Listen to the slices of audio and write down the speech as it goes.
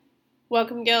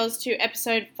Welcome, girls, to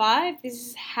episode 5. This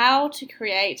is how to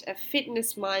create a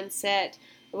fitness mindset.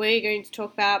 We're going to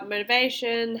talk about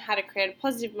motivation, how to create a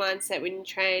positive mindset when you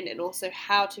train, and also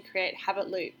how to create habit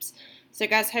loops. So,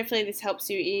 guys, hopefully this helps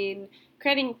you in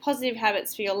creating positive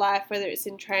habits for your life, whether it's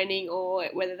in training or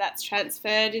whether that's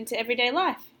transferred into everyday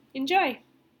life. Enjoy!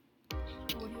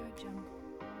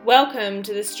 Welcome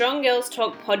to the Strong Girls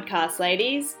Talk podcast,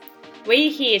 ladies.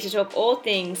 We're here to talk all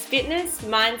things fitness,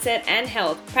 mindset and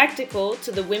health practical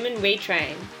to the women we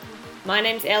train. My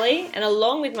name's Ellie, and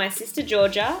along with my sister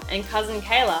Georgia and cousin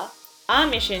Kayla, our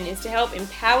mission is to help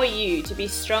empower you to be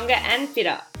stronger and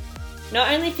fitter,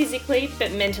 not only physically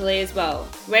but mentally as well,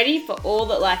 ready for all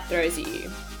that life throws at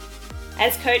you.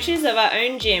 As coaches of our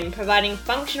own gym providing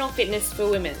functional fitness for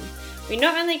women, we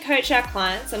not only coach our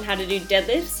clients on how to do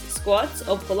deadlifts, squats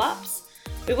or pull-ups,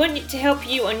 we want to help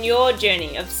you on your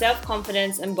journey of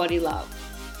self-confidence and body love.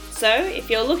 So, if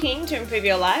you're looking to improve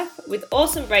your life with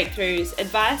awesome breakthroughs,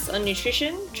 advice on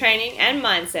nutrition, training and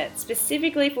mindset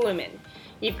specifically for women,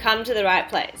 you've come to the right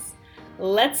place.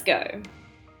 Let's go.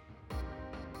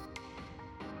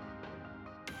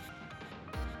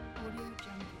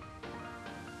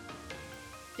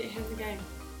 Yeah, how's the game?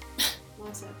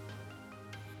 Mindset.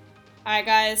 Alright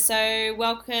guys, so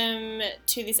welcome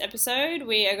to this episode.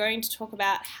 We are going to talk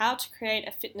about how to create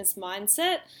a fitness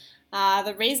mindset.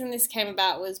 The reason this came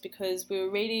about was because we were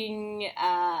reading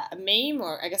a meme,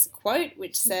 or I guess a quote,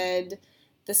 which said,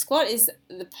 "The squat is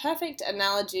the perfect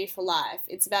analogy for life.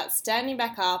 It's about standing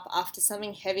back up after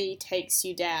something heavy takes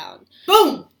you down."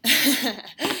 Boom!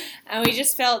 And we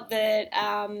just felt that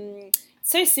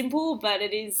so simple, but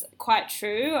it is quite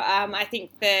true. I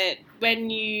think that when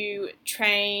you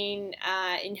train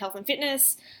in health and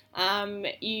fitness,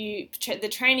 the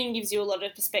training gives you a lot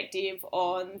of perspective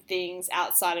on things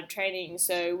outside of training.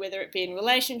 So whether it be in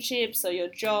relationships or your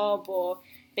job or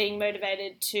being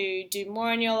motivated to do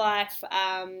more in your life,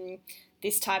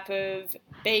 this type of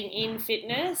being in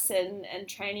fitness and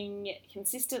training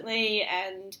consistently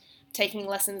and taking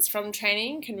lessons from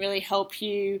training can really help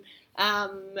you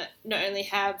not only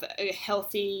have a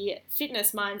healthy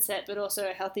fitness mindset, but also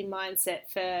a healthy mindset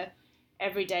for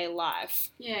everyday life.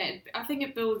 Yeah, I think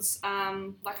it builds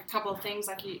like a couple of things.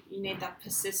 Like you need that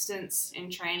persistence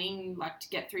in training, like to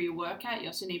get through your workout. You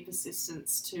also need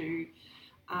persistence to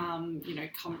come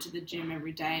to the gym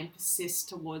every day and persist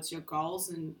towards your goals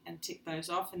and tick those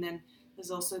off. And then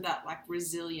there's also that like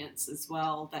resilience as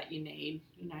well that you need.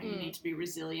 You need to be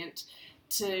resilient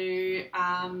to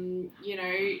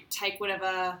take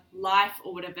whatever life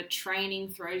or whatever training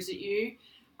throws at you,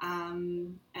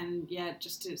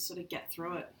 just to sort of get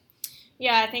through it.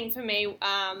 Yeah, I think for me,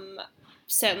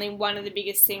 certainly one of the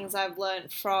biggest things I've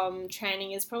learned from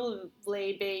training is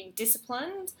probably being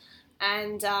disciplined.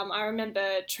 And I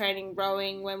remember training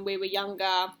rowing when we were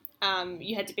younger.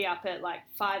 You had to be up at like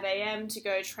 5 a.m. to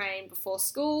go train before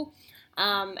school.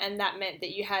 And that meant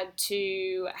that you had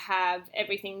to have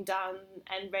everything done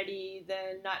and ready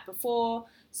the night before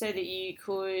so that you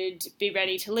could be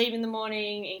ready to leave in the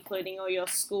morning, including all your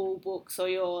school books or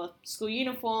your school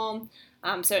uniform.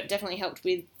 So it definitely helped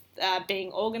with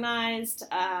being organised.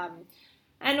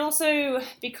 And also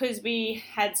because we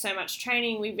had so much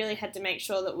training, we really had to make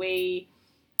sure that we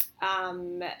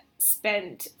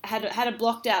had a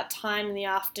blocked out time in the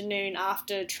afternoon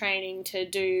after training to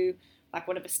do like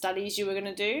whatever studies you were going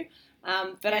to do.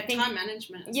 But I think time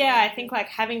management. I think like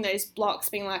having those blocks,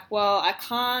 being like, well, I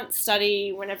can't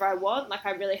study whenever I want. Like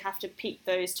I really have to pick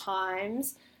those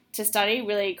times to study.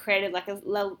 Really created like a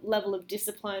level of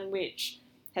discipline, which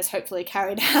has hopefully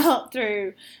carried out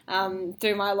through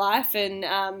my life and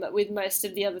with most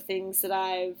of the other things that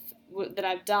I've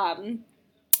done.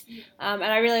 And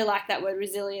I really like that word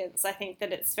resilience. I think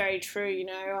that it's very true.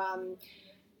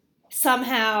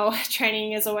 Somehow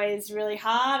training is always really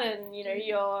hard, and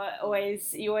you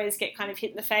always get kind of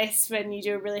hit in the face when you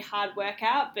do a really hard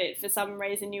workout, but for some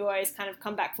reason you always kind of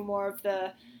come back for more of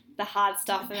the hard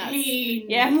stuff, and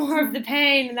that's more of the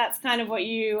pain, and that's kind of what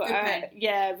you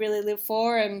really live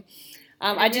for. And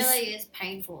it really is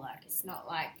painful. Like it's not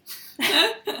like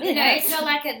it's not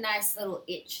like a nice little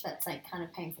itch that's like kind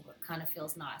of painful but kind of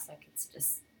feels nice. Like it's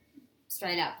just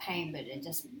straight up pain, but it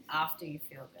just after you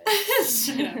feel good.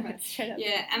 Straight up.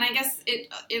 Yeah, and I guess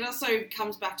it also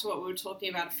comes back to what we were talking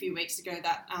about a few weeks ago,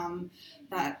 that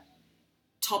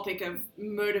topic of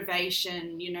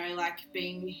motivation, like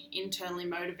being internally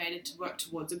motivated to work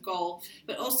towards a goal,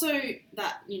 but also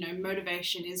that,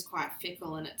 motivation is quite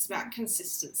fickle and it's about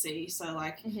consistency. So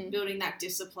like building that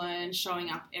discipline, showing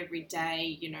up every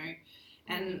day,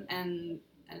 and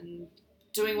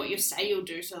doing what you say you'll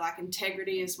do, so like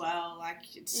integrity as well, like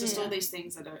it's just all these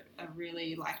things that are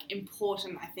really like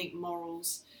important, I think,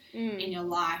 morals in your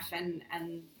life, and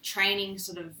training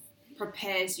sort of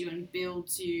prepares you and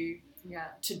builds you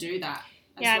to do that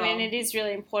as well. I mean, it is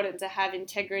really important to have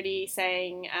integrity,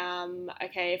 saying,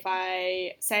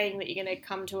 saying that you're going to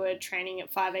come to a training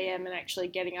at 5 a.m. and actually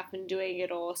getting up and doing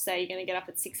it, or say you're going to get up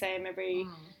at 6 a.m. every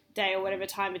day or whatever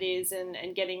time it is and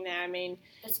getting there. I mean,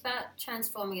 it's about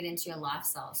transforming it into your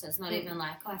lifestyle, so it's not even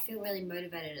like, I feel really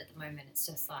motivated at the moment. It's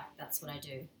just like, that's what I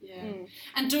do.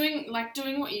 And doing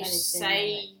what you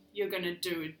say you're going to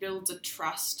do, it builds a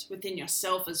trust within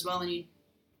yourself as well, and you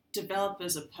develop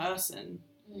as a person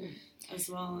as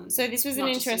well. And so this was an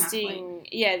interesting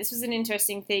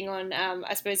thing on,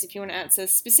 I suppose, if you want to answer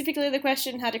specifically the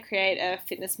question, how to create a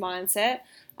fitness mindset.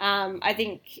 I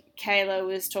think Kayla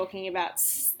was talking about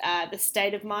the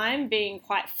state of mind being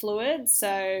quite fluid.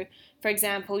 So, for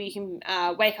example, you can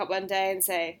wake up one day and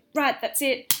say, right, that's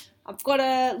it. I've got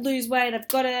to lose weight. I've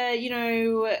got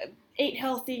to, eat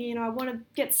healthy. I want to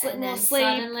get more sleep.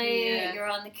 Suddenly you're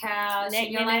on the couch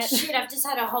and you're like, shit, I've just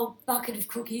had a whole bucket of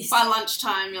cookies. By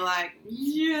lunchtime, you're like,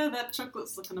 yeah, that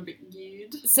chocolate's looking a bit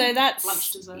weird. So that's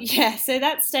lunch dessert. Yeah, so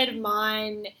that state of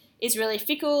mind is really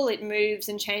fickle. It moves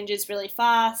and changes really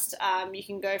fast. You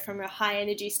can go from a high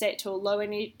energy state to a low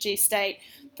energy state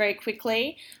very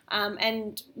quickly.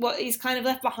 And what is kind of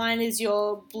left behind is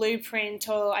your blueprint,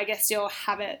 or I guess your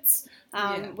habits,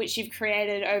 which you've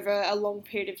created over a long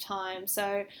period of time.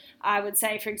 So I would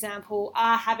say, for example,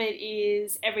 our habit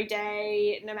is every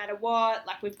day, no matter what,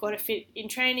 like we've got to fit in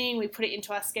training, we put it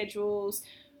into our schedules.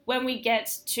 When we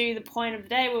get to the point of the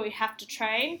day where we have to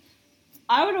train,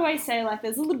 I would always say, like,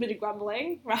 there's a little bit of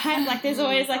grumbling, right? Like, there's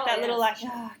always, like, that little, like,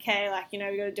 okay, like, we got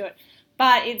to do it.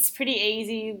 But it's pretty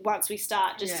easy once we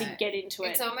start just to get into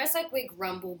it. It's almost like we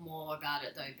grumble more about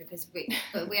it, though, because we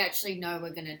actually know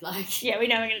we're going to, like... Yeah, we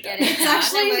know we're going to get it.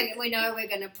 Actually, we know we're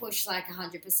going to push, like,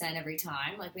 100% every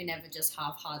time. Like, we never just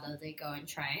half-heartedly go and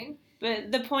train.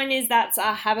 But the point is that's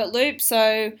our habit loop.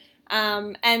 So,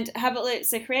 and habit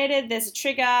loops are created. There's a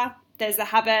trigger, there's a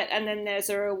habit, and then there's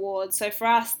a reward. So for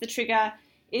us, the trigger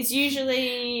is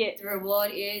usually... The reward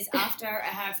is after I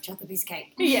have chocolate piece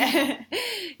cake. Yeah.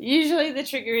 Usually the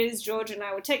trigger is George and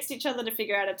I will text each other to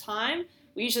figure out a time.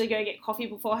 We usually go get coffee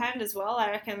beforehand as well.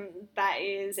 I reckon that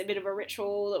is a bit of a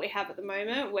ritual that we have at the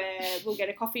moment, where we'll get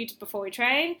a coffee before we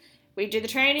train. We do the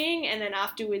training, and then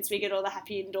afterwards we get all the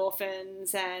happy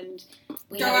endorphins, and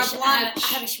we go have lunch. I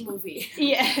have a smoothie.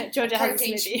 Yeah, Georgia has a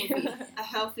smoothie. A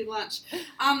healthy lunch.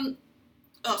 Oh,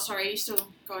 sorry, are you still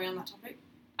going on that topic?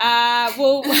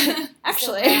 Well,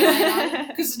 actually.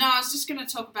 Because, no, I was just going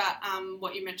to talk about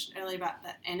what you mentioned earlier about the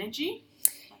energy.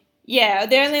 Yeah,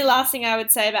 the only last thing I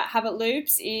would say about habit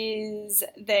loops is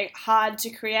they're hard to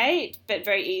create, but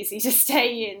very easy to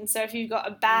stay in. So if you've got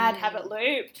a bad habit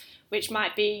loop, which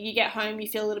might be you get home, you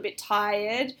feel a little bit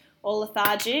tired or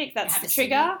lethargic, that's the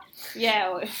trigger.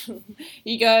 Yeah,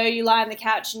 you lie on the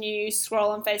couch and you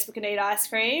scroll on Facebook and eat ice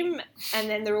cream, and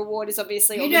then the reward is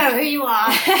obviously... You know who you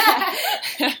are.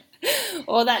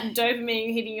 Or that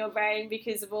dopamine hitting your brain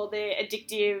because of all the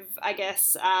addictive, I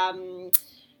guess,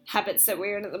 habits that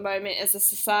we're in at the moment as a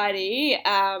society,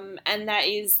 and that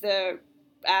is the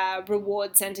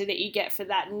reward center that you get for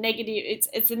that negative.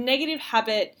 It's a negative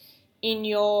habit in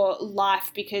your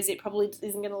life because it probably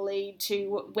isn't going to lead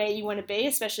to where you want to be,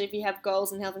 especially if you have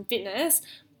goals in health and fitness.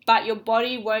 But your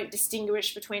body won't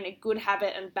distinguish between a good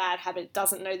habit and bad habit. It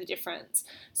doesn't know the difference.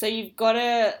 So you've got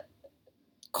to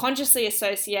consciously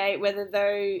associate whether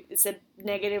though it's a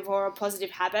negative or a positive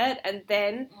habit, and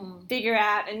then figure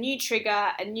out a new trigger,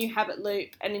 a new habit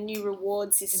loop, and a new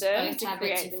reward system to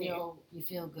create the new. You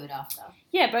feel good after.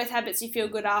 Yeah, both habits you feel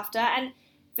good after. And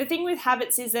the thing with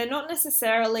habits is they're not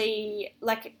necessarily,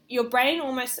 like, your brain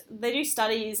almost, they do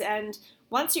studies, and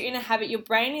once you're in a habit, your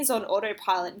brain is on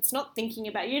autopilot. It's not thinking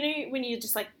about, when you're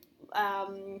just like, I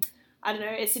don't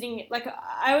know, it's sitting, like,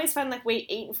 I always find, like, we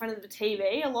eat in front of the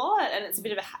TV a lot, and that's a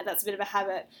bit of a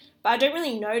habit. But I don't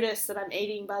really notice that I'm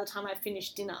eating by the time I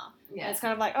finish dinner. Yeah. And it's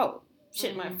kind of like, oh,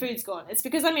 shit, my food's gone. It's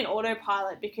because I'm in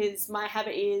autopilot, because my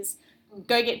habit is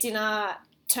go get dinner,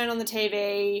 turn on the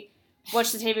TV,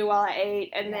 watch the TV while I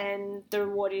eat, and then the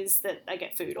reward is that I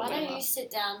get food. Why don't you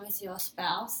sit down with your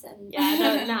spouse and...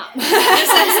 Yeah, no.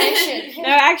 Sensation. No,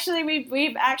 actually,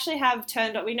 we actually have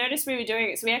turned off... We noticed we were doing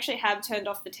it, so we actually have turned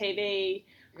off the TV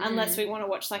unless we want to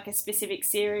watch like a specific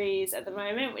series at the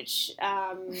moment, which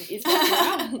is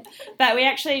popular. But we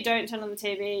actually don't turn on the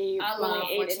TV I when love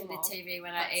we eat watching anymore. the TV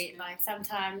when I eat. Like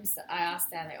sometimes I ask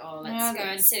Dad, like, "Oh, let's go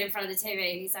and sit in front of the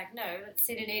TV." He's like, "No, let's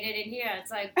sit and eat it in here."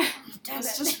 It's like, damn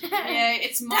It's it. just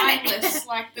it's mindless.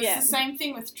 Like it's the same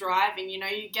thing with driving. You know,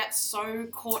 you get so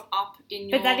caught up in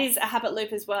your. But that is a habit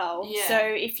loop as well. Yeah. So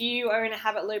if you are in a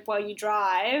habit loop while you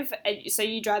drive, so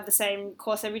you drive the same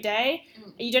course every day,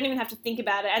 you don't even have to think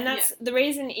about it. And that's the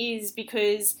reason is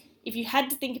because if you had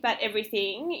to think about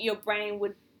everything, your brain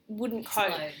wouldn't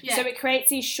cope. Yeah. So it creates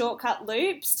these shortcut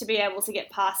loops to be able to get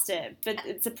past it. But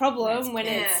it's a problem when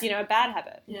it's, a bad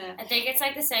habit. Yeah. I think it's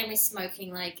like the same with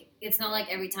smoking. Like, it's not like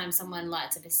every time someone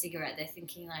lights up a cigarette, they're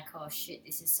thinking like, oh shit,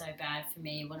 this is so bad for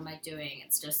me. What am I doing?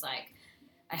 It's just like,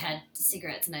 I had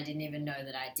cigarettes and I didn't even know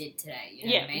that I did today. You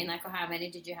know what I mean? Like, oh, how many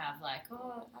did you have? Like,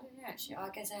 oh, I don't know. Actually, I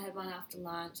guess I had one after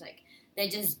lunch. Like, they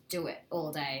just do it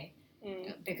all day.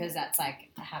 Because that's like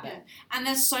a habit. Yeah. And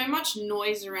there's so much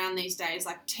noise around these days,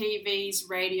 like TVs,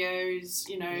 radios,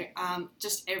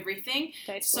 just everything.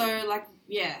 So like,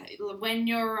 when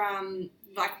you're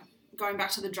like going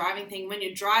back to the driving thing, when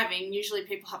you're driving, usually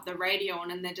people have the radio on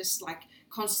and they're just like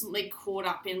constantly caught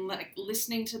up in like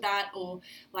listening to that or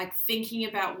like thinking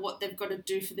about what they've got to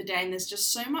do for the day. And there's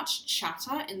just so much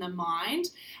chatter in the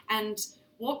mind. And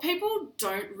what people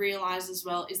don't realize as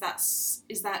well is that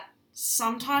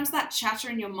sometimes that chatter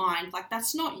in your mind, like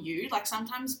that's not you. Like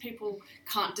sometimes people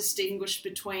can't distinguish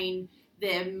between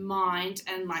their mind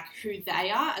and like who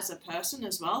they are as a person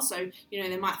as well. So,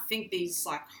 they might think these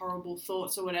like horrible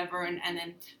thoughts or whatever and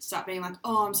then start being like,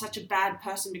 oh, I'm such a bad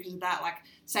person because of that. Like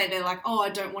say they're like, oh, I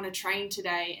don't want to train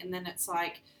today. And then it's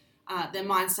like their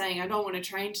mind's saying, I don't want to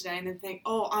train today. And then think,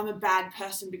 oh, I'm a bad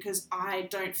person because I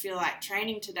don't feel like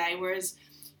training today. Whereas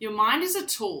your mind is a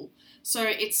tool. So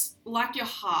it's like your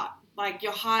heart. Like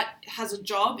your heart has a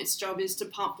job, its job is to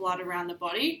pump blood around the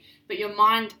body, but your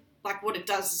mind, like what it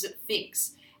does is it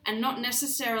thinks. And not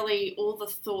necessarily all the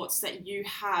thoughts that you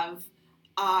have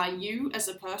are you as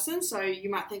a person. So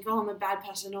you might think, oh, I'm a bad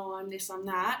person, oh, I'm this, I'm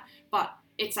that. But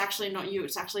it's actually not you.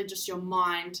 It's actually just your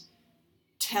mind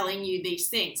telling you these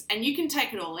things. And you can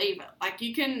take it or leave it. Like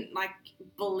you can like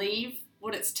believe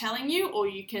what it's telling you, or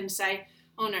you can say,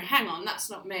 oh no, hang on, that's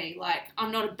not me. Like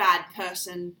I'm not a bad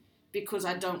person because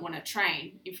I don't want to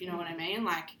train, if you know what I mean.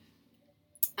 Like,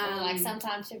 like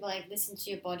sometimes people like listen to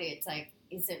your body. It's like,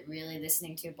 is it really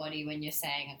listening to your body when you're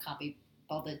saying I can't be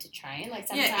bothered to train? Like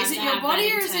sometimes is it your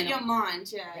body or is it your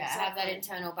mind? Yeah, exactly. I have that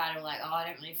internal battle. Like, oh, I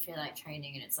don't really feel like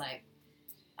training, and it's like,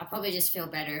 I probably just feel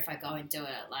better if I go and do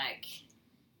it. Like,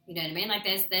 you know what I mean? Like,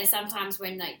 there's sometimes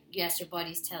when like yes, your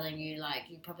body's telling you like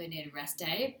you probably need a rest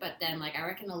day, but then like I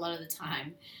reckon a lot of the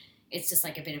time it's just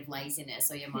like a bit of laziness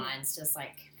or your mind's just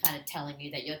like kind of telling you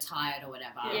that you're tired or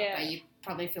whatever. Yeah. But you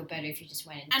probably feel better if you just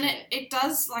went and did it. And it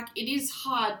does, like, it is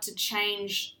hard to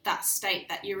change that state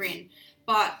that you're in.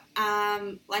 But,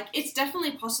 like, it's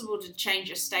definitely possible to change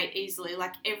your state easily.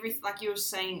 Like you were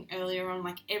saying earlier on,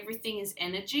 like, everything is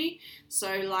energy.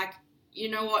 So, like, you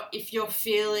know what, if you're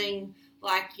feeling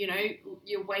like,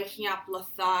 you're waking up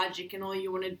lethargic and all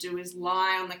you want to do is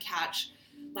lie on the couch,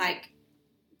 like,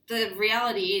 the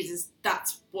reality is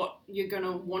that's what you're going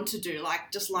to want to do,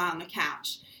 like just lie on the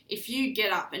couch. If you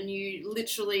get up and you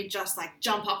literally just like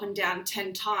jump up and down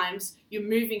 10 times, you're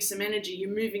moving some energy,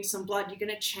 you're moving some blood, you're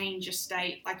going to change your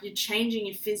state. Like you're changing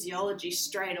your physiology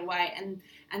straight away.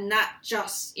 And that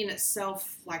just in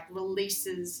itself like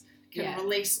can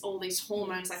release all these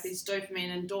hormones, like these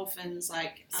dopamine, endorphins,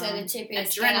 like so the tip is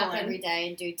adrenaline. Get up every day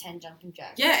and do 10 jumping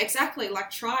jacks. Yeah, exactly. Like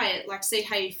try it. Like see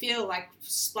how you feel. Like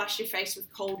splash your face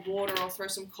with cold water or throw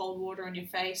some cold water on your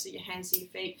face or your hands or your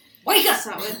feet. Wake up!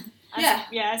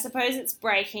 I suppose it's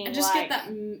breaking. And just get that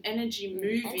energy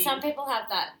moving. And some people have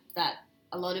that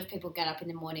a lot of people get up in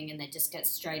the morning and they just get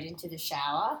straight into the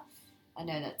shower. I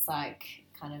know that's like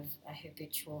kind of a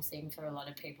habitual thing for a lot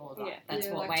of people. Like, that's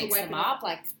what like wakes them up.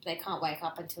 Like they can't wake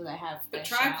up until they have But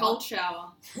try a cold shower.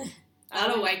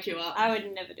 That'll wake you up. I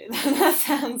would never do that. That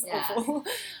sounds awful.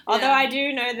 Although I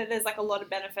do know that there's like a lot of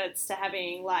benefits to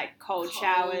having like cold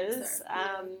showers.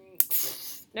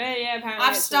 Apparently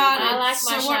I've started. I like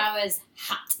my showers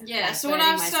hot. Yeah, like so what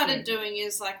I've started doing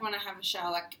is like when I have a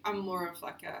shower, like I'm more of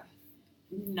like a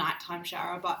nighttime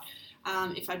shower, but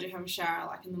if I do have a shower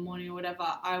like in the morning or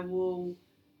whatever, I will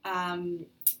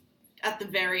at the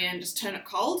very end just turn it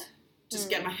cold, just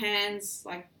get my hands,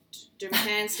 like do my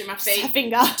hands, do my feet,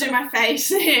 do my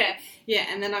face, yeah,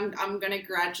 and then I'm going to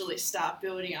gradually start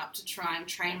building up to try and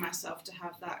train myself to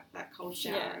have that cold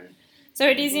shower. So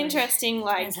it is interesting,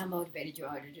 like, Depends how motivated you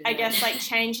are to do that. I guess, like,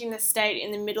 changing the state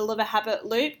in the middle of a habit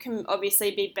loop can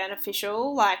obviously be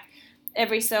beneficial. Like,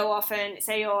 every so often,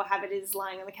 say your habit is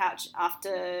lying on the couch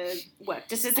after work.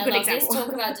 Just as a good example. Just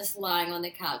talk about just lying on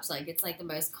the couch. Like, it's like the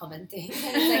most common thing. It's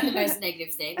like the most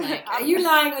negative thing. Like, are you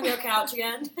lying on your couch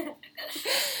again?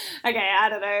 Okay, I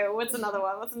don't know. What's another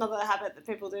one? What's another habit that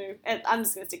people do? I'm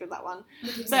just going to stick with that one.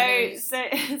 Say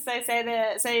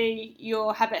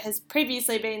your habit has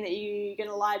previously been that you're going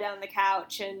to lie down on the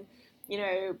couch and, you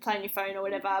know, play on your phone or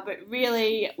whatever, but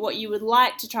really what you would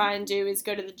like to try and do is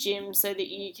go to the gym so that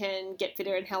you can get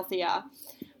fitter and healthier.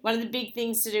 One of the big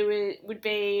things to do would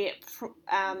be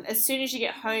as soon as you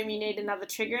get home, you need another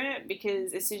trigger,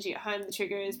 because as soon as you get home,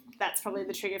 that's probably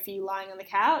the trigger for you lying on the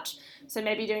couch. So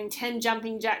maybe doing 10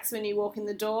 jumping jacks when you walk in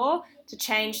the door to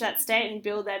change that state and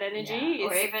build that energy. Yeah.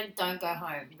 Or even don't go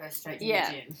home, go straight to the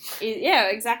gym. Yeah,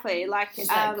 exactly. Like,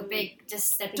 the big,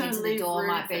 just stepping into the door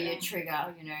might be your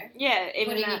trigger, you know. Yeah,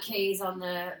 even putting your keys on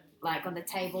the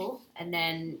table, and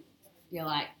then you're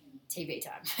like, TV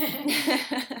time.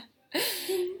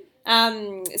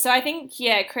 So I think,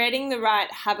 creating the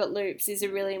right habit loops is a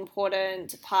really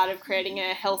important part of creating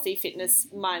a healthy fitness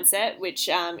mindset, which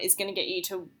is going to get you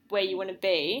to where you want to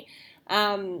be.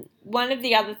 One of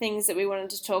the other things that we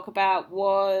wanted to talk about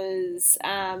was,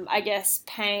 I guess,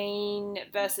 pain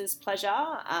versus pleasure.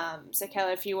 So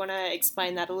Kayla, if you want to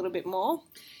explain that a little bit more.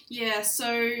 Yeah,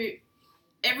 so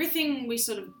everything we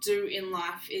sort of do in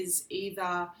life is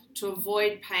either to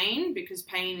avoid pain, because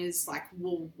pain is like,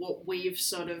 well, what we've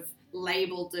sort of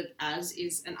labeled it as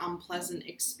is an unpleasant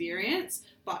experience,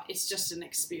 but it's just an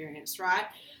experience, right?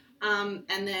 And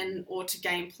then, or to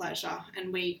gain pleasure.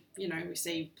 And we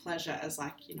see pleasure as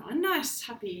like, a nice,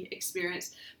 happy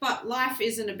experience. But life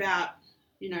isn't about,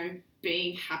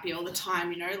 being happy all the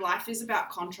time. Life is about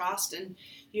contrast, and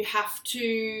you have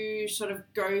to sort of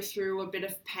go through a bit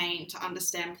of pain to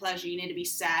understand pleasure. You need to be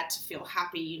sad to feel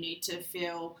happy. You need to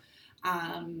feel,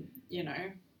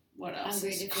 what else?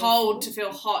 It's cold to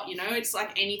feel hot. It's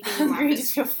like anything in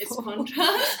life. It's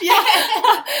contrast.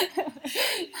 Yeah.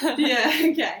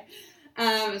 Yeah. Okay.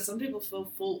 Some people feel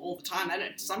full all the time.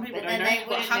 Some people don't know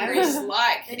what hungry is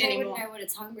like anymore. They wouldn't know what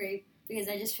it's hungry, because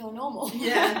they just feel normal.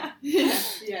 Yeah.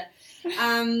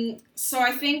 So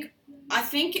I think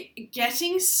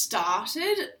getting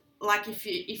started, like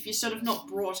if you're sort of not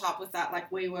brought up with that,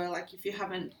 like we were, like if you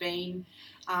haven't been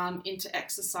into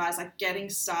exercise, like getting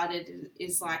started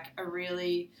is like a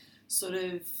really sort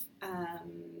of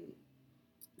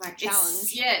like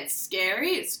challenge. It's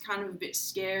scary. It's kind of a bit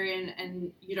scary,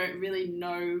 and you don't really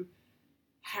know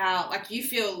how, like, you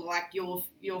feel like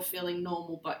you're feeling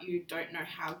normal, but you don't know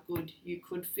how good you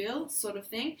could feel, sort of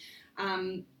thing.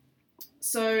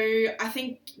 So I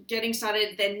think getting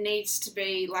started, there needs to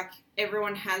be, like,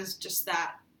 everyone has just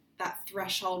that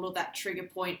threshold or that trigger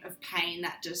point of pain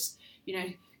that just,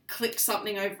 clicks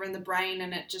something over in the brain,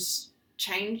 and it just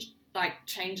changes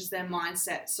their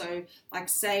mindset. So, like,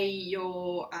 say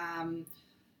you're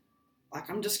like,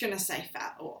 I'm just going to say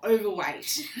fat or overweight.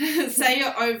 Say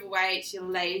you're overweight, you're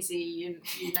lazy, you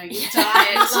diet.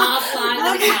 Love lying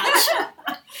on the couch.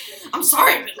 I'm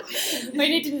sorry, but we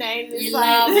need to name this. You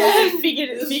love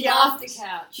figure off the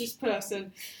couch. This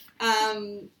person.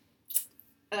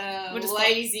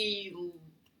 Lazy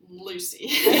Lucy.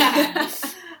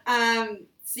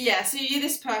 So you're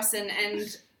this person,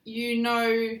 and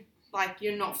like,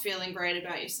 you're not feeling great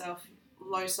about yourself,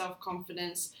 low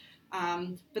self-confidence.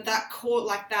 But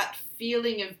that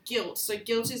feeling of guilt. So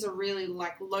guilt is a really,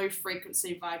 like, low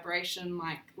frequency vibration,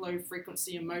 like low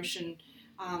frequency emotion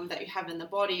that you have in the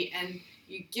body, and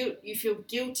you feel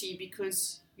guilty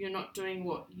because you're not doing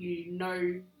what you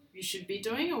know you should be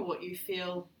doing, or what you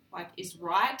feel like is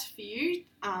right for you.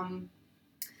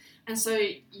 And so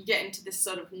you get into this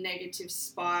sort of negative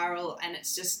spiral, and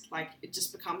it's just like, it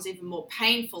just becomes even more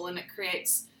painful, and it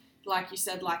creates, like you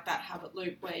said, like that habit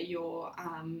loop where you're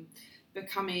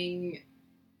becoming,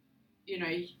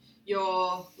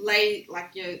 you're late, like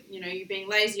you're being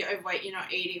lazy, you're overweight, you're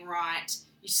not eating right.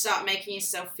 You start making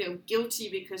yourself feel guilty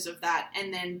because of that,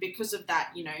 and then because of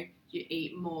that, you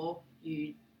eat more,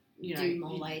 you do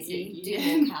more lazy, do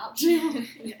more couch.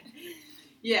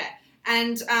 Yeah.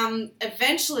 And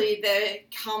eventually there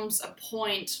comes a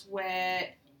point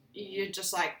where you're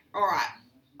just like, all right,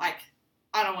 like,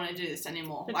 I don't want to do this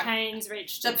anymore. The like, pain's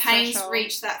reached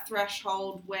reached that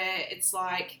threshold where it's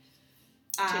like,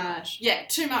 too much. Yeah,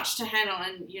 too much to handle,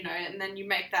 and and then you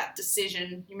make that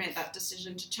decision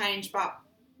to change. But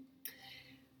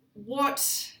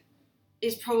what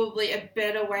is probably a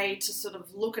better way to sort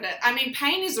of look at it? I mean,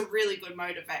 pain is a really good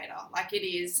motivator, like it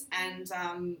is, and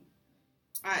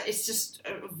it's just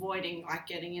avoiding like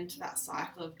getting into that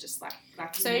cycle of just like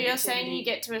So you're saying you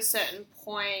get to a certain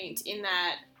point in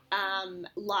that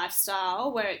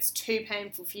lifestyle where it's too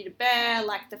painful for you to bear,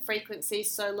 like the frequency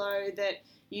is so low that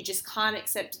you just can't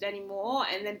accept it anymore,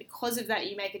 and then because of that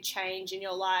you make a change in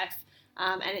your life,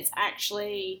 and it's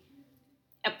actually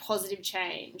a positive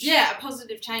change. Yeah, a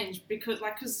positive change because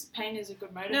pain is a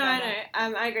good motivator. No, I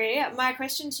know. I agree. My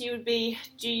question to you would be,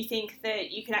 do you think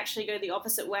that you could actually go the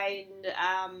opposite way and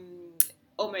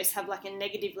almost have like a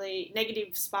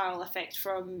negative spiral effect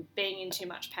from being in too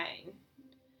much pain?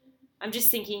 I'm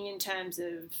just thinking in terms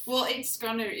of... Well, it's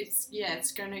going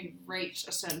to reach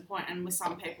a certain point, and with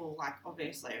some people, like,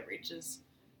 obviously it reaches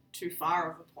too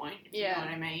far of a point, if you know what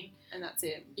I mean. And that's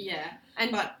it. Yeah.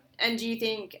 And do you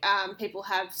think people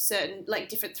have certain, like,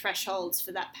 different thresholds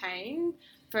for that pain?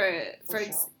 For sure.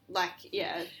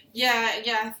 Yeah.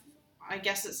 I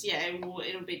guess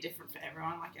it'll be different for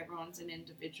everyone. Like, everyone's an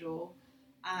individual.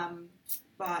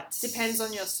 But depends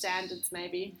on your standards,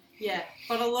 maybe. Yeah,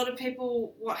 but a lot of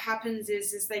people, what happens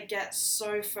is they get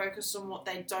so focused on what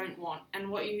they don't want,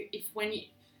 and when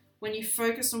you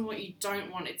focus on what you don't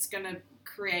want, it's going to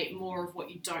create more of what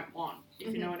you don't want,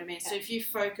 if you know what I mean. Yeah. So if you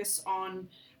focus on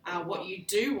what you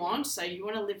do want, so you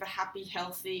want to live a happy,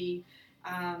 healthy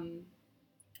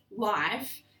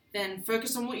life, then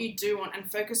focus on what you do want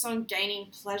and focus on gaining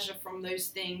pleasure from those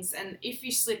things. And if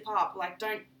you slip up, like,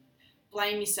 don't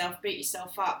blame yourself, beat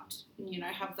yourself up,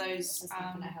 have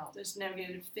those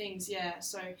negative things. Yeah.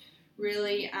 So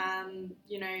really,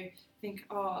 think,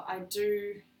 I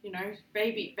do,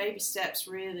 baby steps,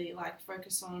 really, like,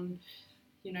 focus on,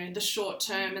 the short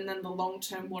term and then the long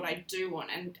term, what I do want,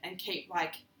 and keep,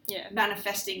 like,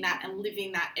 manifesting that and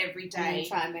living that every day. And then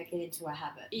try and make it into a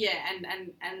habit. Yeah.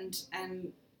 And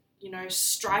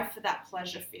strive for that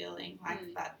pleasure feeling, like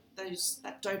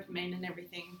that dopamine and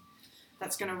everything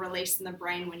that's going to release in the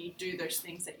brain when you do those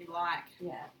things that you like.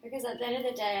 Yeah, because at the end of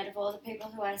the day, out of all the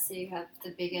people who I see who have the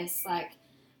biggest, like,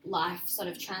 life sort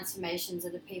of transformations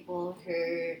are the people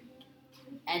who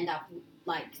end up,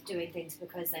 like, doing things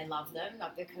because they love them,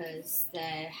 not because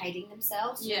they're hating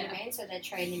themselves, you know what I mean? So they're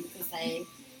training because they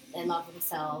love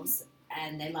themselves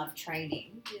and they love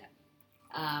training,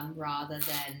 rather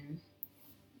than,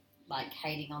 like,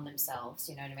 hating on themselves,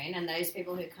 you know what I mean? And those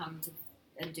people who come to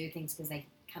and do things because they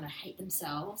kind of hate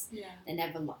themselves, they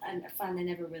never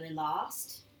really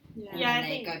last. And then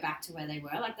they go back to where they were.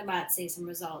 Like, they might see some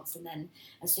results, and then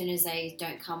as soon as they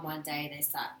don't come one day, they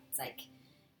start, it's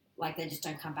like they just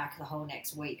don't come back the whole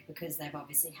next week because they've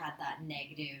obviously had that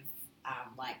negative,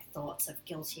 like, thoughts of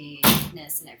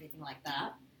guiltiness and everything like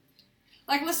that.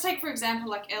 Like, let's take, for example,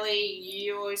 like, Ellie,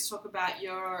 you always talk about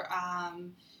your,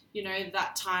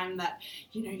 that time that,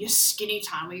 your skinny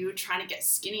time where you were trying to get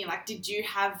skinny. Like, did you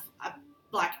have a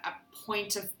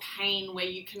point of pain where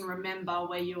you can remember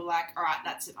where you were like, all right,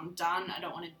 that's it, I'm done, I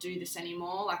don't want to do this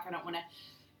anymore, like, I don't want to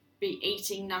be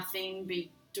eating nothing, be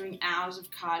doing hours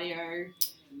of cardio,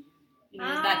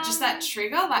 that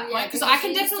trigger, because I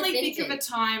can definitely think of a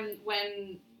time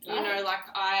when, like,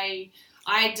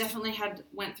 I definitely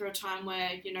went through a time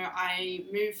where, I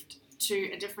moved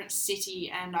to a different city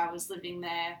and I was living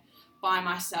there by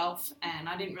myself and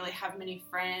I didn't really have many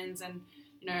friends, and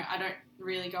I don't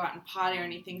really go out and party or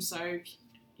anything, so,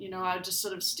 I would just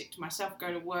sort of stick to myself,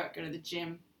 go to work, go to the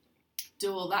gym,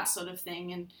 do all that sort of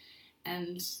thing,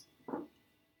 and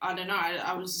I don't know,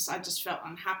 I just felt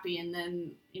unhappy, and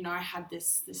then, I had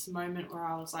this moment where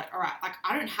I was like, all right, like,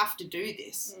 I don't have to do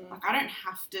this, like, I don't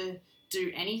have to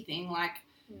do anything, like,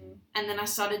 and then I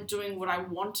started doing what I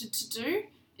wanted to do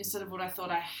instead of what I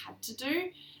thought I had to do,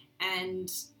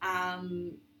 and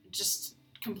just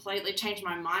completely changed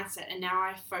my mindset, and now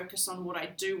I focus on what I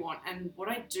do want, and what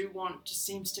I do want just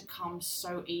seems to come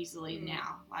so easily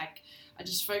now. Like, I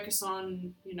just focus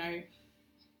on,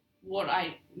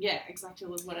 exactly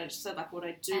what I just said, like, what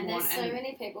I do want. There's so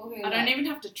many people who, I don't even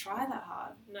have to try that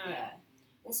hard. No. Yeah.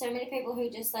 There's so many people who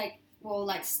just, like, will,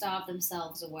 like, starve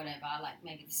themselves or whatever. Like,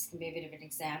 maybe this can be a bit of an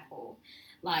example.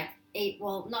 Like,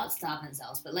 not starve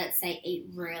themselves, but let's say eat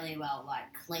really well, like,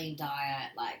 clean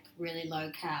diet, like, really low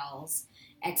calories,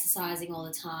 exercising all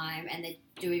the time, and they're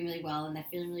doing really well and they're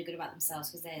feeling really good about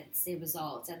themselves because they see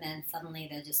results, and then suddenly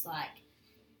they're just, like,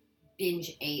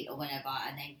 binge eat or whatever,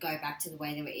 and then go back to the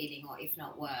way they were eating, or if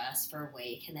not worse, for a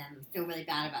week, and then feel really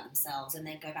bad about themselves, and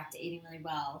then go back to eating really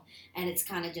well, and it's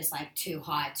kind of just, like, too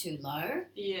high, too low.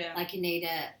 Yeah. Like, you need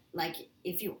to, like,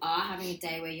 if you are having a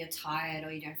day where you're tired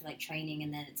or you don't feel like training,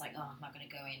 and then it's like, oh, I'm not going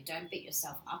to go in, don't beat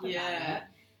yourself up about it.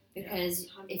 Because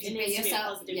if you beat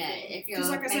yourself, if you're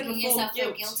making yourself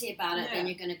feel guilty about it, then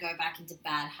you're going to go back into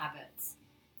bad habits.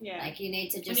 Yeah. Like you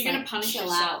need to When just you're gonna like punish chill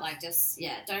yourself. out. Like just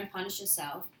don't punish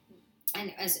yourself.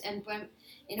 And when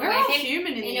in a We're way, all I think,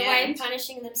 human in in the a way, end.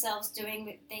 punishing themselves,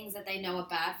 doing things that they know are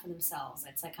bad for themselves.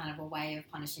 It's like kind of a way of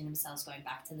punishing themselves, going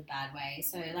back to the bad way.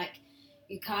 So like,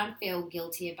 you can't feel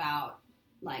guilty about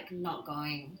like not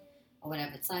going or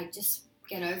whatever. It's like just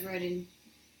get over it, and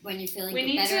when you're feeling We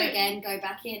need better to- again, go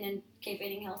back in and keep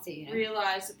eating healthy. You know.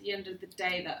 Realize at the end of the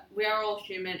day that we are all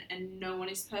human and no one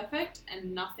is perfect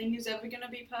and nothing is ever going to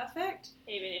be perfect.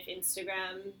 Even if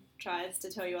Instagram tries to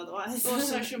tell you otherwise. Or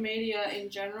social media in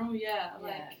general, yeah.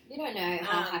 Like, Yeah. You don't know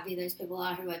how happy those people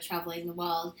are who are traveling the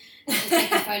world and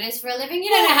taking photos for a living. You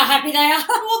don't know how happy they are.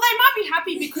 well, they might be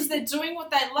happy because they're doing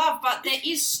what they love, but there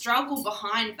is struggle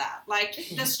behind that. Like,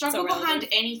 there's struggle relative. behind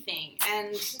anything.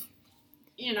 And,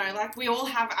 you know, like, we all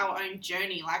have our own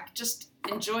journey. Like, just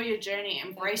enjoy your journey,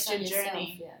 embrace your Focus on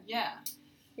journey. yourself, Yeah.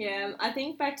 Yeah, I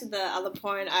think back to the other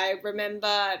point, I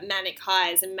remember manic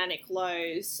highs and manic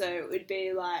lows. So it would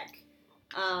be like,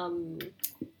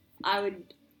 I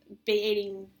would be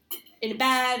eating in a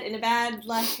bad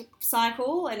like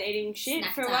cycle and eating shit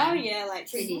Snack for a time. while. Yeah, like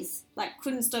Treaties. like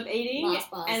couldn't stop eating, Mars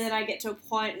bars. and then I get to a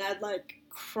point and I'd like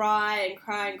cry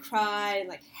and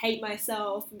like hate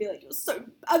myself and be like, you're so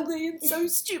ugly and so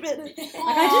stupid. Like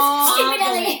I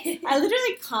just Stupid I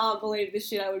literally can't believe the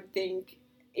shit I would think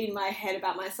in my head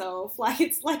about myself. Like,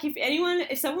 it's like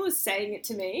if someone was saying it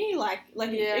to me, like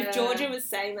Yeah. if Georgia was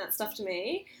saying that stuff to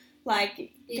me,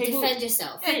 like You defend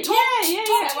yourself. Yeah, yeah, talk yeah.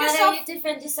 to Why yourself. don't you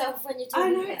defend yourself when you're I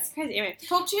talking know, about it's crazy. Anyway,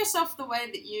 Talk to yourself the way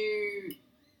that you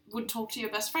would talk to your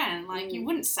best friend. Like, you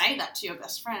wouldn't say that to your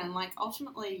best friend. Like,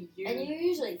 ultimately, you... And you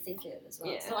usually think it as well.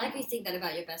 Yeah. It's not like you think that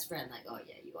about your best friend, like, oh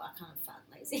yeah, you are kind of fat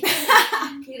and lazy.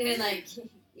 You know, like,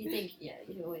 you think, yeah,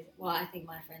 you always, well, I think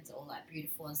my friends are all like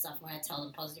beautiful and stuff. When I tell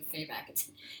them positive feedback, it's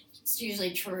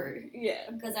usually true. yeah.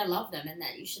 Because I love them, and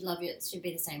that you should love it should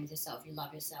be the same with yourself. You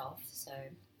love yourself, so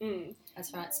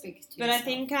that's right. Speak to But yourself. I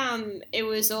think it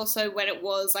was also when it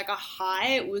was like a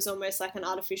high, it was almost like an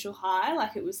artificial high.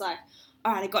 Like it was like,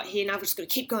 all right, I got here, now I've just got to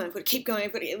keep going,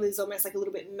 it was almost like a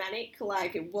little bit manic.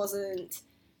 Like it wasn't,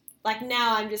 like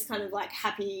now I'm just kind of like a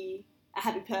happy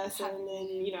person,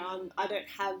 and you know I don't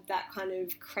have that kind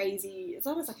of crazy, it's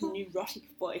almost like a neurotic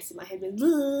voice in my head.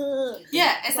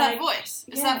 Yeah, it's Like, that voice.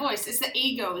 It's that voice. It's the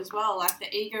ego as well. Like,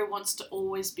 the ego wants to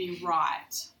always be right.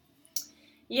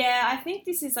 Yeah, I think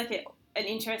this is like an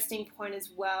interesting point as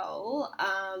well,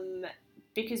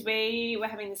 because we were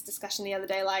having this discussion the other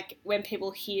day, like when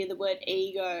people hear the word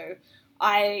ego,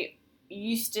 I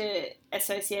used to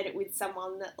associate it with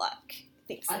someone that like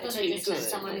thinks I they're thought too it was just good.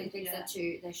 someone who thinks Yeah.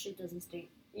 that their shit doesn't stink.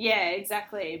 Yeah,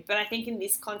 exactly. But I think in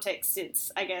this context,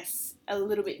 it's, I guess, a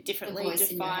little bit differently voice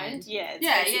in your defined. head. Yeah, it's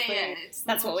Yeah. basically- It's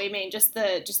That's what we mean. Just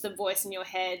the voice in your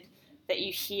head that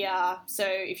you hear. So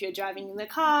if you're driving in the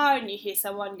car and you hear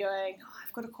someone going, oh,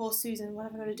 I've got to call Susan, what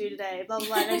have I got to do today? Blah, blah,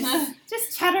 blah. And it's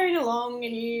just chattering along,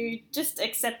 and you just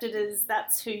accept it as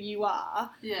that's who you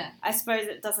are. Yeah. I suppose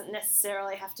it doesn't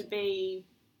necessarily have to be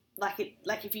like it.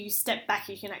 Like if you step back,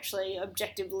 you can actually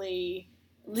objectively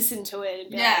listen to it. And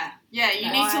be like, Yeah. You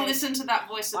need to Why- listen to that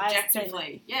voice why is it saying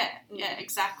objectively. Yeah,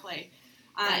 exactly.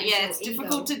 That is Yeah, your it's ego.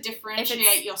 difficult to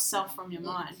differentiate yourself from your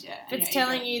mind. Yeah. if it's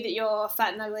telling you that you're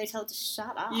fat and ugly, tell it to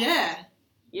shut up. Yeah.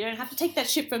 You don't have to take that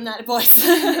shit from that voice.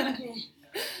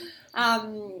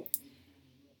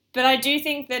 But I do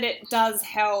think that it does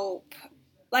help.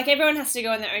 Like, everyone has to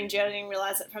go on their own journey and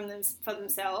realise it for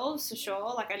themselves, for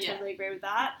sure. Like, I totally agree with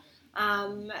that.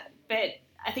 But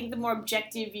I think the more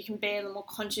objective you can be and the more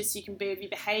conscious you can be of your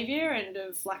behaviour and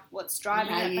of, like, what's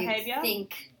driving that behaviour.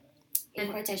 Think, in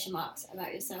And- quotation marks,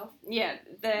 about yourself. Yeah,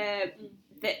 the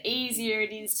easier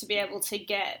it is to be able to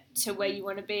get to where you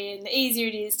want to be, and the easier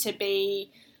it is to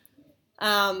be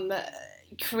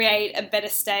create a better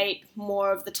state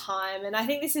more of the time. And I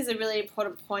think this is a really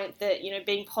important point, that, you know,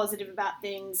 being positive about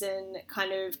things and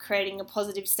kind of creating a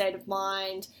positive state of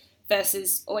mind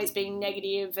versus always being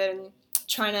negative and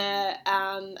trying to,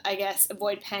 I guess,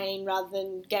 avoid pain rather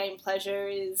than gain pleasure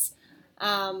is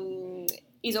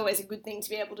always a good thing to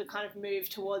be able to kind of move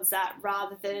towards that,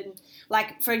 rather than,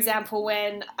 like, for example,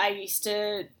 when I used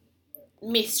to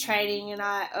miss training and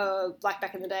like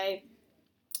back in the day,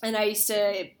 and I used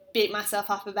to beat myself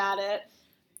up about it,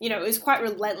 you know, it was quite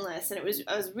relentless, and I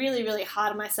was really, really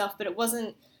hard on myself, but it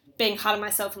wasn't being hard on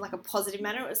myself in like a positive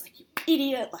manner. It was like, you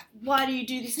idiot, like, why do you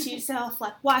do this to yourself?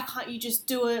 Like, why can't you just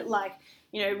do it? Like,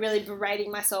 you know, really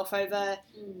berating myself over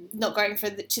not going to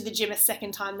the gym a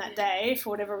second time that day for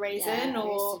whatever reason, Yeah, I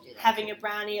or used to do that having too. a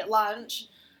brownie at lunch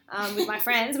with my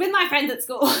friends, at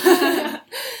school.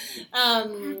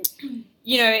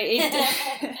 You know,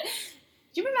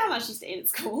 Do you remember how much you used to eat at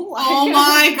school? Oh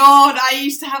my god, I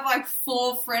used to have like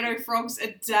 4 Freddo Frogs a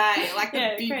day, like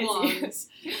the big crazy. ones,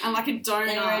 and like a donut.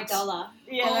 They were $1.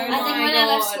 Yeah, Oh I think my when I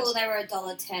left God. school, they were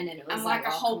 $1.10, and it was And like a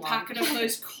whole come on. packet of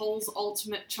those Coles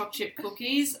Ultimate chocolate chip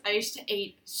cookies. I used to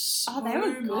eat so they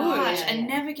were good. much Yeah. and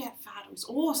never get fat. It was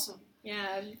awesome.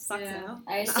 Yeah, it sucks Yeah. now.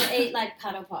 I used to eat like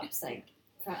paddle pops. Like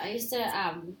I used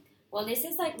to well, this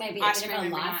is like maybe a Ice bit cream of a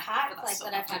every life night, hack, but like that's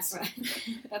that I've had so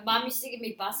for. But Mum used to give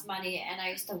me bus money, and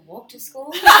I used to walk to school,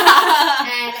 and Shit,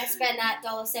 I spent that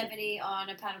 $1.70 on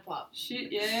a paddle pop. yeah.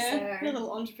 You're a So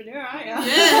little entrepreneur, aren't you?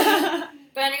 Yeah.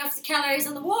 burning off the calories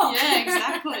on the walk. Yeah,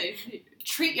 exactly.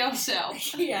 Treat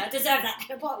yourself. Yeah, I deserve that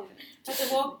paddle pop. I had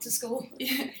to walk to school.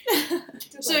 Yeah.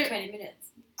 Took So- like 20 minutes.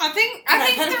 I think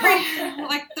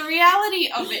the reality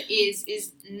of it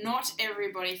is not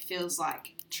everybody feels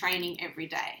like training every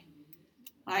day.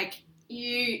 Like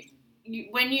you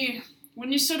when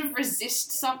you sort of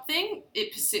resist something,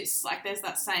 it persists. Like there's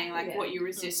that saying, like Yeah. what you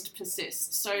resist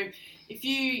persists. So if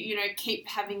you keep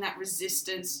having that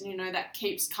resistance, that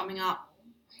keeps coming up,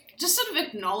 just sort of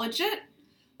acknowledge it.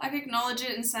 Like acknowledge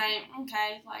it and say,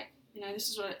 okay, like, this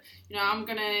is what, I'm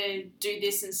going to do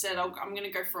this instead. I'm going to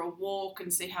go for a walk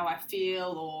and see how I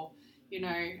feel, or,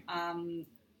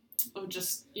 or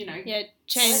just, Yeah, Well,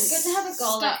 change. it's good to have a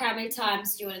goal. Like, Start- how many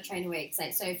times do you want to train a week?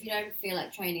 Like, so if you don't feel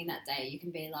like training that day, you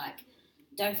can be like,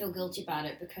 don't feel guilty about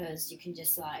it, because you can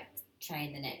just like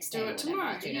train the next day. Do or it whatever,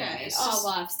 tomorrow, do you know what I yeah, mean? it's Oh, just-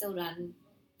 well, I've still done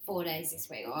 4 days this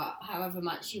week, or however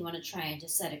much you want to train.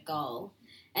 Just set a goal,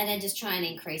 and then just try and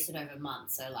increase it over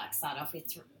months. So like start off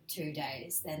with 2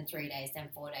 days, then 3 days, then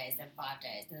 4 days, then 5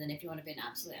 days, and then if you want to be an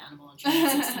absolute animal and train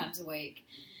 6 times a week,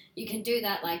 you can do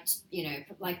that like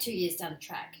 2 years down the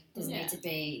track. Doesn't Yeah. need to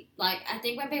be like, I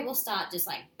think when people start just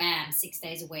like bam 6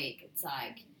 days a week, it's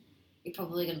like you're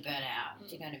probably gonna burn out.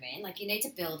 Do you know what I mean? Like you need to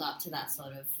build up to that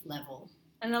sort of level.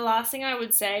 And the last thing I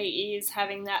would say is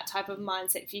having that type of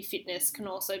mindset for your fitness can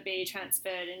also be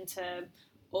transferred into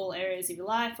all areas of your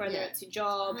life, whether Yeah. it's your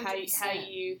job, how 100%.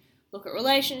 you look at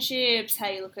relationships, how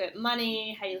you look at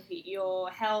money, how you look at your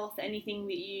health, any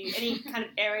kind of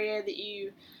area that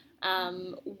you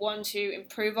want to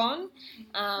improve on.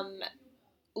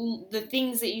 The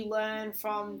things that you learn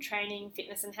from training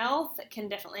fitness and health can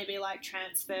definitely be like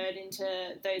transferred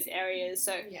into those areas.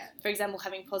 So Yeah. for example,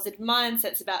 having positive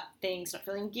mindsets about things, not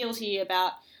feeling guilty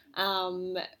about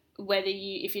whether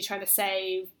if you're trying to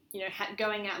save,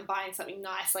 going out and buying something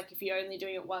nice, like if you're only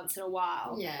doing it once in a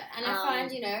while. Yeah, and I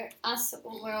find,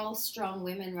 we're all strong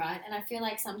women, right? And I feel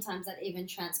like sometimes that even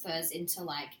transfers into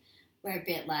like, we're a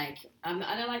bit like, I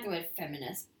don't like the word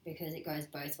feminist because it goes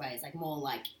both ways, like more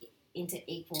like into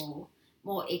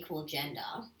more equal gender.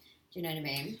 Do you know what I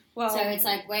mean? Well, So it's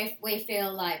like we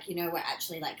feel like, we're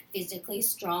actually like physically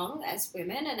strong as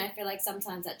women, and I feel like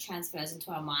sometimes that transfers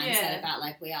into our mindset Yeah. about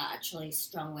like we are actually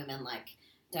strong women, like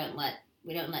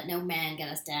we don't let no man get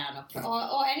us down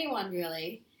or anyone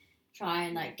really try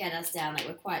and like get us down. Like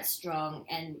we're quite strong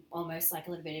and almost like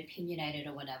a little bit opinionated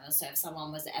or whatever. So if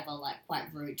someone was ever like quite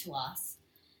rude to us,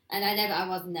 and I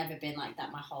was never been like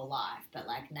that my whole life, but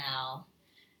like now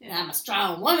I'm a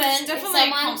strong woman. It's If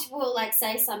definitely someone will like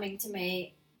say something to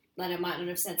me that I might not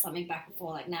have said something back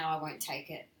before, like now I won't take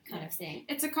it kind of thing.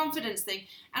 It's a confidence thing.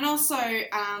 And also,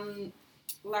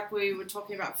 like we were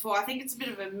talking about before, I think it's a bit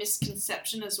of a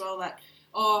misconception as well that,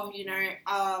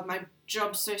 my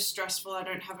job's so stressful, I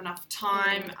don't have enough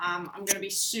time, I'm going to be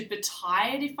super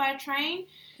tired if I train.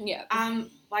 yeah. No.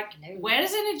 Where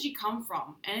does energy come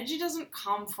from? Energy doesn't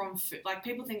come from food. Like,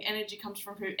 people think energy comes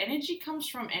from food. Energy comes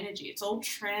from energy. It's all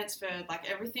transferred. Like,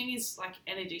 everything is, like,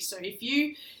 energy. So if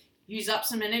you use up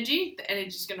some energy, the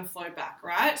energy's going to flow back,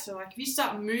 right? So, like, if you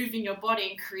start moving your body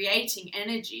and creating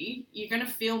energy, you're going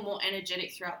to feel more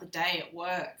energetic throughout the day at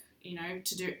work,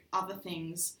 to do other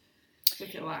things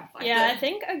with your life. Like I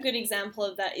think a good example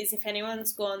of that is if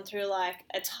anyone's gone through like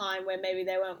a time where maybe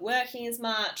they weren't working as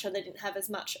much or they didn't have as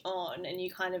much on, and you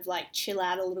kind of like chill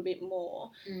out a little bit more.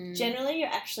 Generally, you're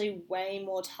actually way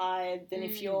more tired than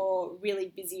if you're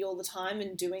really busy all the time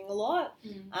and doing a lot.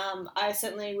 I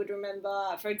certainly would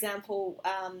remember, for example,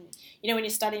 when you're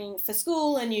studying for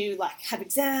school and you like have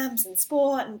exams and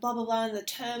sport and blah, blah, blah, and the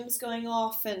term's going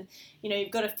off and,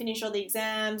 you've got to finish all the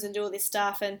exams and do all this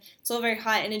stuff, and it's all very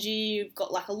high energy. You've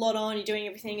got like a lot on, you're doing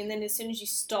everything, and then as soon as you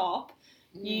stop,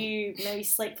 you maybe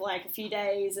sleep for like a few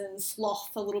days and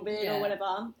sloth a little bit or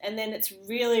whatever, and then it's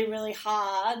really, really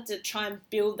hard to try and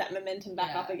build that momentum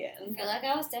back up I again. feel like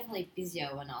I was definitely busier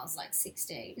when I was like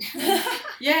 16.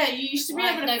 Yeah, you used to be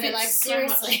Like, able no, to but, fit like, so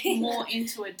much seriously. more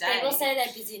into a day. People say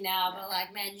they're busy now, but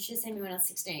like, man, you should have seen me when I was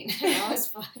 16. I was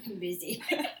fucking busy.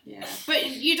 Yeah, but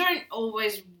you don't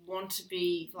always want to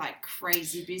be like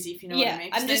crazy busy, if you know what I mean.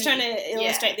 I'm just trying to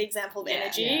illustrate the example of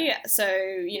energy. Yeah. So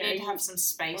you need to have some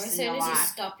space as in your life. soon as you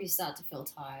stop, you start to feel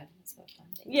tired. That's what I'm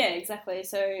thinking. Yeah, exactly.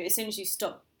 So as soon as you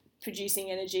stop producing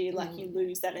energy, like you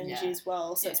lose that energy as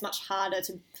well. So it's much harder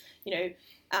to,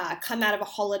 come out of a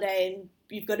holiday and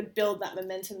you've got to build that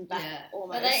momentum back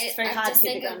almost. It's very hard to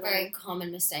hit the ground. I think a very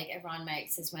common mistake everyone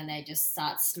makes is when they just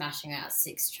start smashing out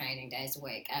 6 training days a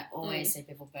week. I always see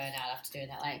people burn out after doing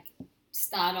that. Like,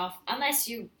 start off, unless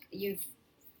you've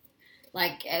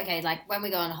like, okay, like when we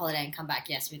go on a holiday and come back,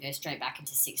 yes, we go straight back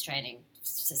into 6 training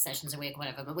sessions a week or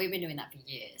whatever, but we've been doing that for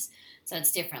years. So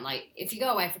it's different. Like, if you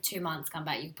go away for 2 months, come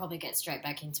back, you can probably get straight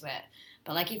back into it.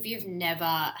 But like, if you've never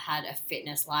had a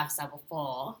fitness lifestyle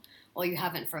before, or you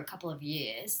haven't for a couple of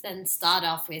years, then start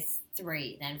off with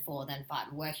 3, then 4, then 5,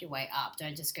 and work your way up.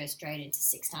 Don't just go straight into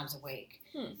 6 times a week,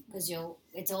 because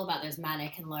it's all about those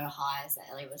manic and low highs that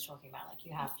Ellie was talking about. Like,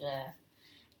 you have to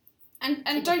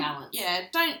and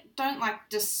don't like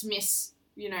dismiss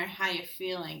how you're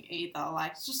feeling either.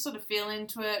 Like, just sort of feel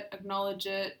into it, acknowledge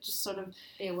it, just sort of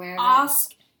be aware of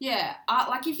ask. Yeah,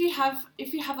 like if you have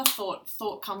a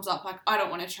thought comes up, like, I don't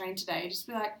want to train today, just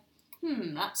be like,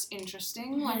 that's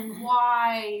interesting. Like,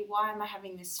 why am I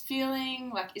having this feeling?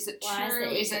 Like, is it true?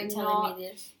 Is it not? Me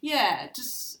this? Yeah,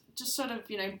 just sort of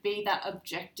be that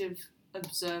objective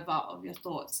observer of your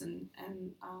thoughts and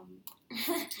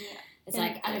It's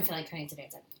like, I don't feel like training today.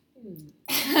 It's like,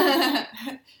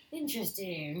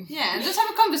 interesting. Yeah, and just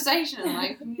have a conversation.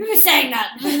 Like, who's saying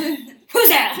that? Who's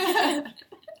that?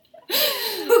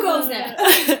 Who goes there?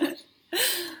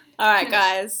 All right,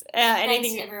 guys.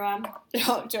 Anything? Thanks, everyone.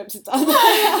 Oh, jokes are done.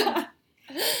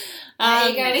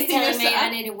 You guys telling me I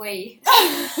need a wee.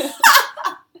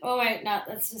 Oh wait, no,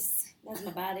 that's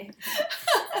my body.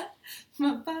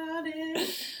 My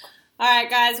body. All right,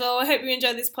 guys. Well, I hope you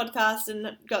enjoyed this podcast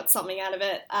and got something out of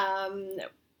it.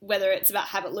 Whether it's about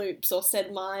habit loops or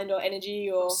said mind or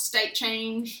energy or state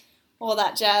change, all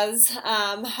that jazz.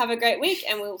 Have a great week,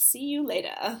 and we'll see you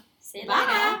later. See you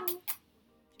later.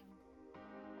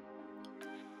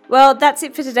 Well, that's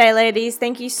it for today, ladies.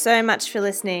 Thank you so much for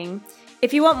listening.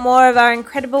 If you want more of our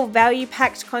incredible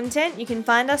value-packed content, you can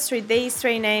find us through these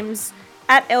 3 names,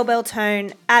 at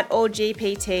 @ElbellTone,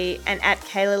 @AllGPT, and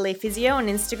 @Kayla Lee Physio on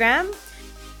Instagram.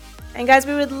 And guys,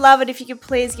 we would love it if you could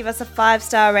please give us a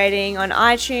 5-star rating on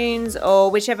iTunes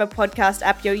or whichever podcast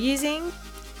app you're using.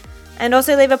 And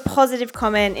also leave a positive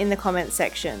comment in the comment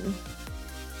section.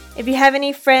 If you have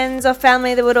any friends or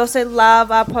family that would also love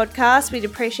our podcast, we'd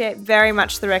appreciate very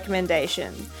much the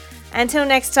recommendation. Until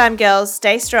next time, girls,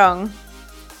 stay strong.